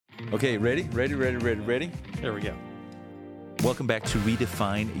Okay, ready? Ready? There we go. Welcome back to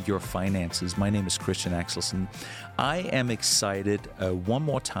Redefine Your Finances. My name is Christian Axelson. I am excited one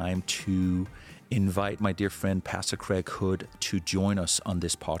more time to invite my dear friend, Pastor Craig Hood, to join us on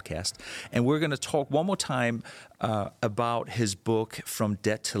this podcast. And we're going to talk one more time about his book, From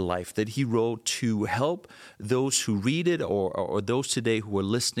Debt to Life, that he wrote to help those who read it or those today who are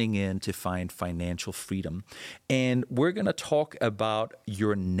listening in to find financial freedom. And we're going to talk about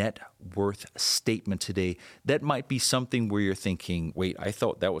your net worth statement today. That might be something where you're thinking, wait, I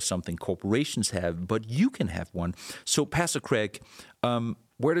thought that was something corporations have, but you can have one. So, Pastor Craig,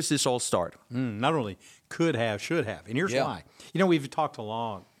 where does this all start? Not only could have, should have. And here's why. You know, we've talked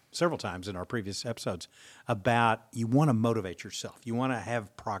several times in our previous episodes about you want to motivate yourself. You want to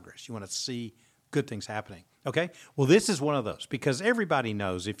have progress. You want to see good things happening. Okay? Well, this is one of those because everybody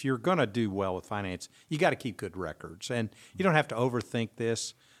knows if you're going to do well with finance, you got to keep good records. And you don't have to overthink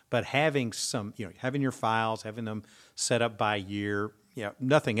this, but having having your files, having them set up by year,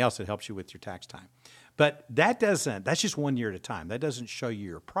 nothing else that helps you with your tax time. But that's just 1 year at a time. That doesn't show you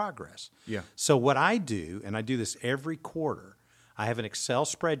your progress. Yeah. So what I do, and I do this every quarter, I have an Excel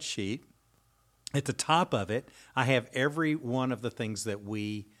spreadsheet. At the top of it, I have every one of the things that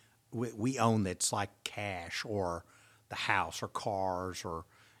we own that's like cash or the house or cars or,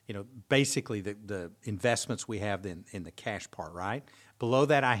 basically the investments we have in the cash part, right? Below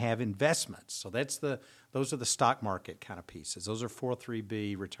that, I have investments. So those are the stock market kind of pieces. Those are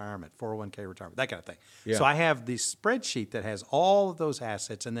 403B retirement, 401k retirement, that kind of thing. Yeah. So I have this spreadsheet that has all of those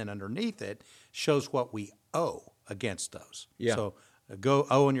assets, and then underneath it shows what we owe against those. Yeah. So go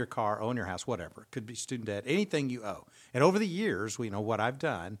own your car, own your house, whatever. It could be student debt, anything you owe. And over the years, what I've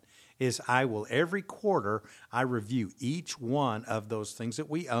done is every quarter, I review each one of those things that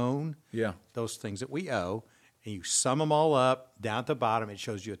we own, those things that we owe, and you sum them all up down at the bottom. It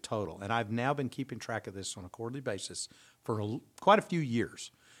shows you a total. And I've now been keeping track of this on a quarterly basis for quite a few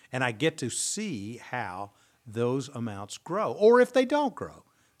years. And I get to see how those amounts grow or if they don't grow.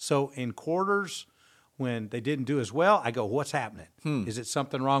 So in quarters when they didn't do as well, I go, what's happening? Is it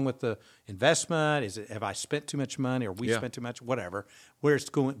something wrong with the investment? Have I spent too much money or we spent too much? Whatever. Where it's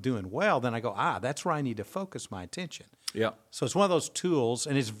doing well, then I go, that's where I need to focus my attention. Yeah. So it's one of those tools,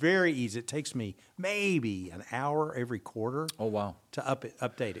 and it's very easy. It takes me maybe an hour every quarter. Oh, wow. To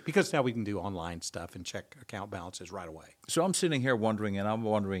update it, because now we can do online stuff and check account balances right away. So I'm sitting here wondering, and I'm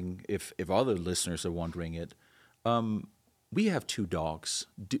wondering if other listeners are wondering it. We have two dogs.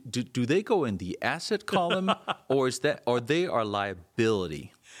 Do they go in the asset column, or they are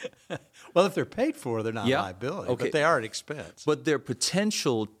liability? Well, if they're paid for, they're not liability, but they are an expense. But their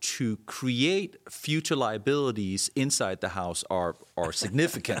potential to create future liabilities inside the house are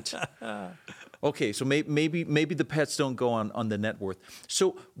significant. Okay, so maybe the pets don't go on the net worth.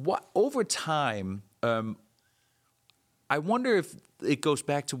 So over time, I wonder if it goes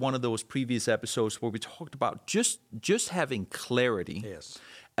back to one of those previous episodes where we talked about just having clarity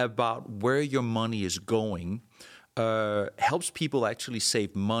about where your money is going. Helps people actually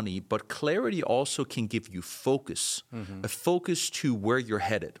save money, but clarity also can give you focus, a focus to where you're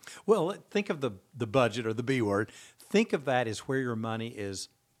headed. Well, think of the budget or the B word. Think of that as where your money is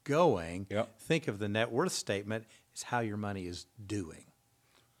going. Yep. Think of the net worth statement as how your money is doing.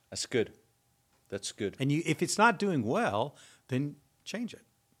 That's good. That's good. And if it's not doing well, then change it.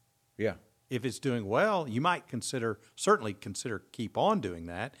 Yeah. If it's doing well, you might certainly consider keep on doing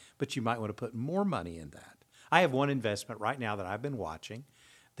that, but you might want to put more money in that. I have one investment right now that I've been watching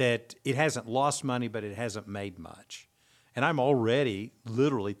that it hasn't lost money, but it hasn't made much. And I'm already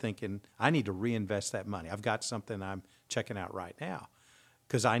literally thinking I need to reinvest that money. I've got something I'm checking out right now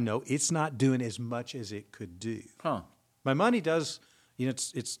because I know it's not doing as much as it could do. Huh. My money does,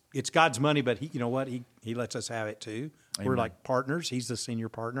 it's God's money, but He lets us have it too. Amen. We're like partners. He's the senior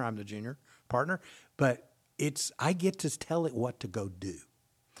partner. I'm the junior partner. But I get to tell it what to go do.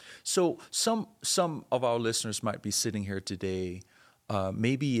 So some of our listeners might be sitting here today.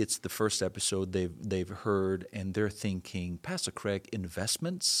 Maybe it's the first episode they've heard, and they're thinking, Pastor Craig,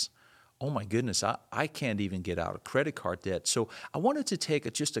 investments? Oh my goodness, I can't even get out of credit card debt. So I wanted to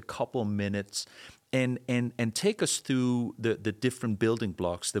take just a couple of minutes and take us through the different building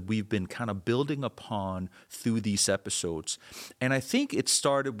blocks that we've been kind of building upon through these episodes. And I think it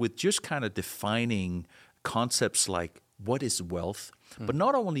started with just kind of defining concepts like what is wealth, but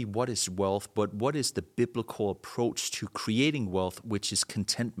not only what is wealth, but what is the biblical approach to creating wealth, which is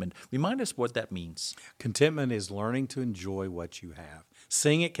contentment. Remind us what that means. Contentment is learning to enjoy what you have.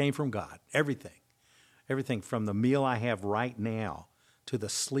 Seeing it came from God, everything. Everything from the meal I have right now to the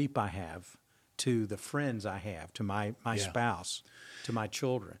sleep I have, to the friends I have, to my spouse, to my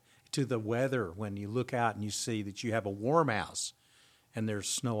children. to the weather when you look out and you see that you have a warm house and there's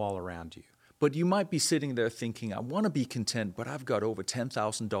snow all around you. But you might be sitting there thinking, I want to be content, but I've got over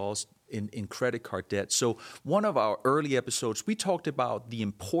 $10,000 in credit card debt. So one of our early episodes, we talked about the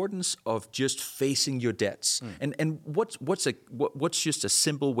importance of just facing your debts. And what's just a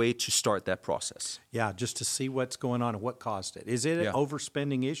simple way to start that process? Yeah, just to see what's going on and what caused it. Is it an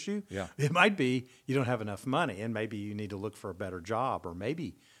overspending issue? Yeah. It might be you don't have enough money and maybe you need to look for a better job, or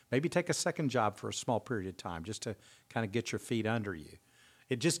maybe take a second job for a small period of time just to kind of get your feet under you.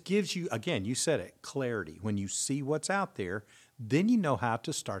 It just gives you, again, you said it, clarity. When you see what's out there, then you know how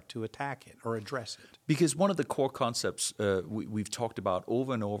to start to attack it or address it. Because one of the core concepts we've talked about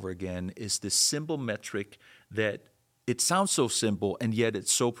over and over again is this simple metric that it sounds so simple and yet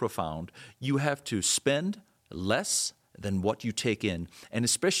it's so profound. You have to spend less than what you take in. And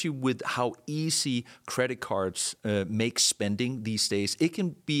especially with how easy credit cards make spending these days, it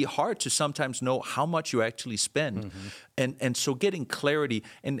can be hard to sometimes know how much you actually spend. And so getting clarity,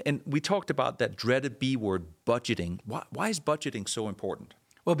 and we talked about that dreaded B word, budgeting. Why is budgeting so important?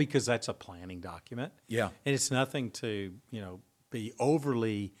 Well, because that's a planning document. Yeah. And it's nothing to, be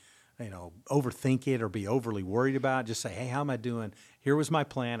overly, overthink it or be overly worried about. Just say, hey, how am I doing? Here was my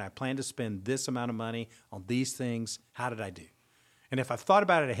plan. I plan to spend this amount of money on these things. How did I do? And if I've thought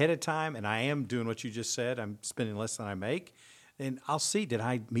about it ahead of time and I am doing what you just said, I'm spending less than I make, then I'll see, did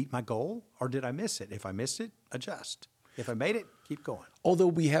I meet my goal or did I miss it? If I missed it, adjust. If I made it, keep going. Although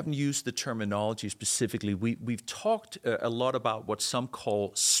we haven't used the terminology specifically, we've talked a lot about what some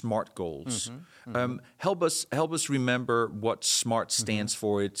call SMART goals. Help us remember what SMART stands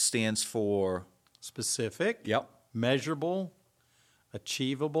for. It stands for specific, Yep. measurable,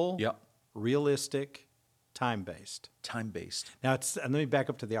 achievable, Yep. realistic, time-based. Time-based. Now, and let me back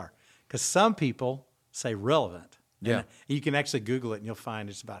up to the R, because some people say relevant. Yeah. And you can actually Google it and you'll find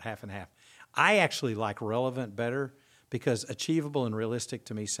it's about half and half. I actually like relevant better because achievable and realistic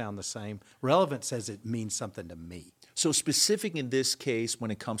to me sound the same. Relevant says it means something to me. So specific in this case,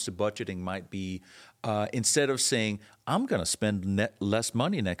 when it comes to budgeting, might be instead of saying, I'm going to spend less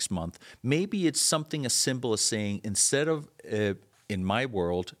money next month, maybe it's something as simple as saying, instead of, in my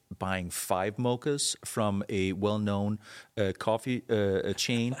world, buying 5 mochas from a well-known coffee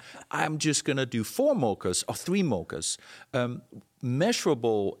chain, I'm just going to do 4 mochas or 3 mochas.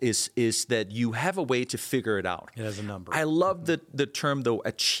 Measurable is that you have a way to figure it out. It has a number. I love the term, though,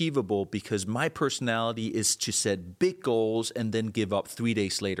 achievable, because my personality is to set big goals and then give up 3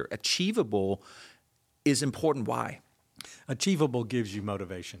 days later. Achievable is important. Why? Achievable gives you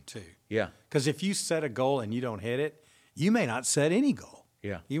motivation too. Yeah. Because if you set a goal and you don't hit it, you may not set any goal.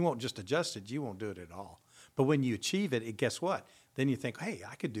 Yeah. You won't just adjust it. You won't do it at all. But when you achieve it, guess what? Then you think, hey,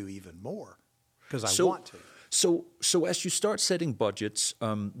 I could do even more because I want to. So as you start setting budgets,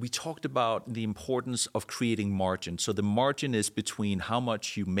 we talked about the importance of creating margin. So the margin is between how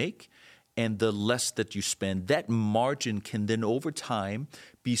much you make and the less that you spend. That margin can then over time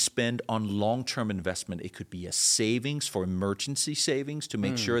be spent on long-term investment. It could be a savings for emergency savings to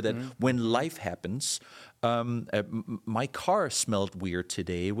make sure that when life happens, my car smelled weird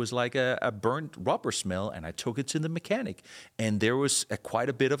today. It was like a burnt rubber smell, and I took it to the mechanic, and there was quite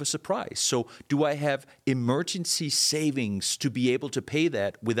a bit of a surprise. So do I have emergency savings to be able to pay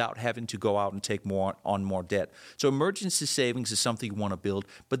that without having to go out and take more debt? So emergency savings is something you want to build,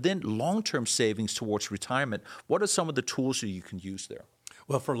 but then long-term savings towards retirement, what are some of the tools that you can use there?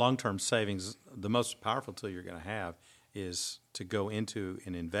 Well, for long-term savings, the most powerful tool you're going to have is to go into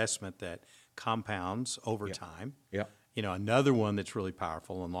an investment that compounds over time. Yeah. Another one that's really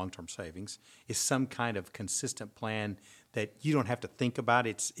powerful in long-term savings is some kind of consistent plan that you don't have to think about.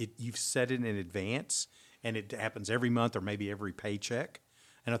 You've set it in advance, and it happens every month or maybe every paycheck.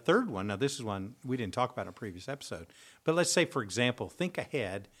 And a third one, now this is one we didn't talk about in a previous episode, but let's say, for example, think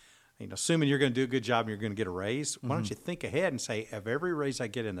ahead. Assuming you're going to do a good job and you're going to get a raise, why don't you think ahead and say, of every raise I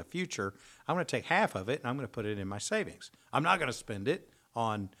get in the future, I'm going to take half of it and I'm going to put it in my savings. I'm not going to spend it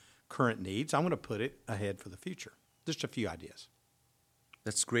on current needs. I'm going to put it ahead for the future. Just a few ideas.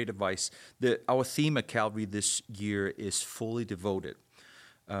 That's great advice. Our theme at Calvary this year is fully devoted.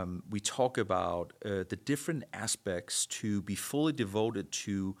 We talk about the different aspects to be fully devoted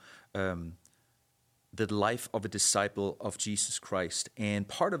to the life of a disciple of Jesus Christ. And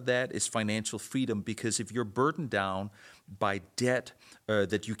part of that is financial freedom, because if you're burdened down by debt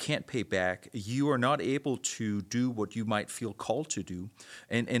that you can't pay back, you are not able to do what you might feel called to do.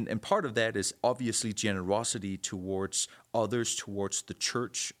 And part of that is obviously generosity towards others, towards the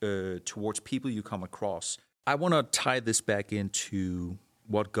church, towards people you come across. I want to tie this back into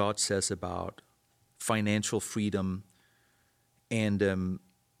what God says about financial freedom. And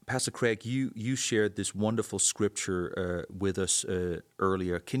Pastor Craig, you shared this wonderful scripture with us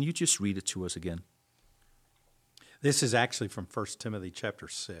earlier. Can you just read it to us again? This is actually from 1 Timothy chapter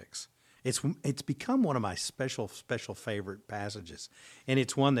 6. It's become one of my special favorite passages. And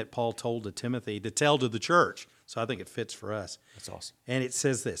it's one that Paul told to Timothy to tell to the church. So I think it fits for us. That's awesome. And it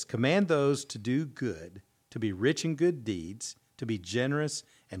says this: command those to do good, to be rich in good deeds, to be generous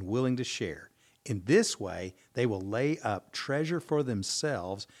and willing to share. In this way, they will lay up treasure for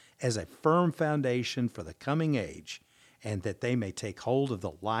themselves as a firm foundation for the coming age, and that they may take hold of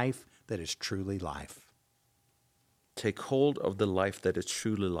the life that is truly life. Take hold of the life that is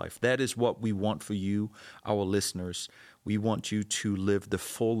truly life. That is what we want for you, our listeners. We want you to live the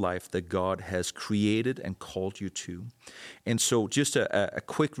full life that God has created and called you to. And so just a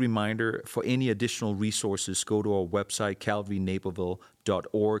quick reminder, for any additional resources, go to our website,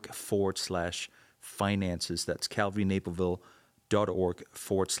 calvarynaperville.org/finances. That's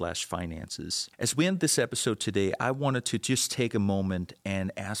calvarynaperville.org/finances. As we end this episode today, I wanted to just take a moment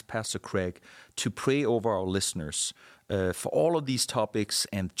and ask Pastor Craig to pray over our listeners for all of these topics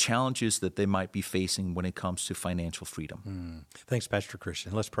and challenges that they might be facing when it comes to financial freedom. Thanks, Pastor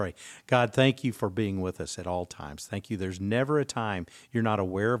Christian. Let's pray. God, thank you for being with us at all times. Thank you. There's never a time you're not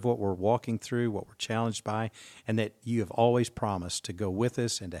aware of what we're walking through, what we're challenged by, and that you have always promised to go with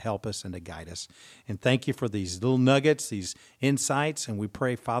us and to help us and to guide us. And thank you for these little nuggets, these insights, and we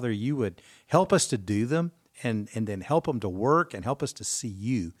pray, Father, you would help us to do them and then help them to work and help us to see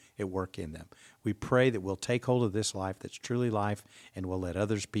you at work in them. We pray that we'll take hold of this life that's truly life, and we'll let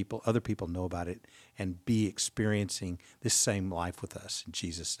other people know about it and be experiencing this same life with us. In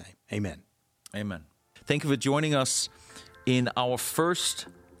Jesus' name, amen. Amen. Thank you for joining us in our first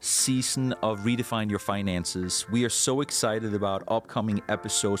season of Redefine Your Finances. We are so excited about upcoming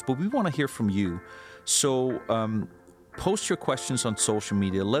episodes, but we want to hear from you. So post your questions on social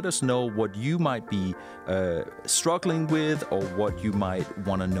media. Let us know what you might be struggling with or what you might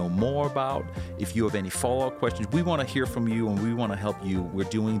want to know more about. If you have any follow-up questions, we want to hear from you and we want to help you. We're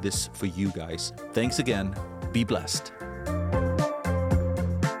doing this for you guys. Thanks again. Be blessed.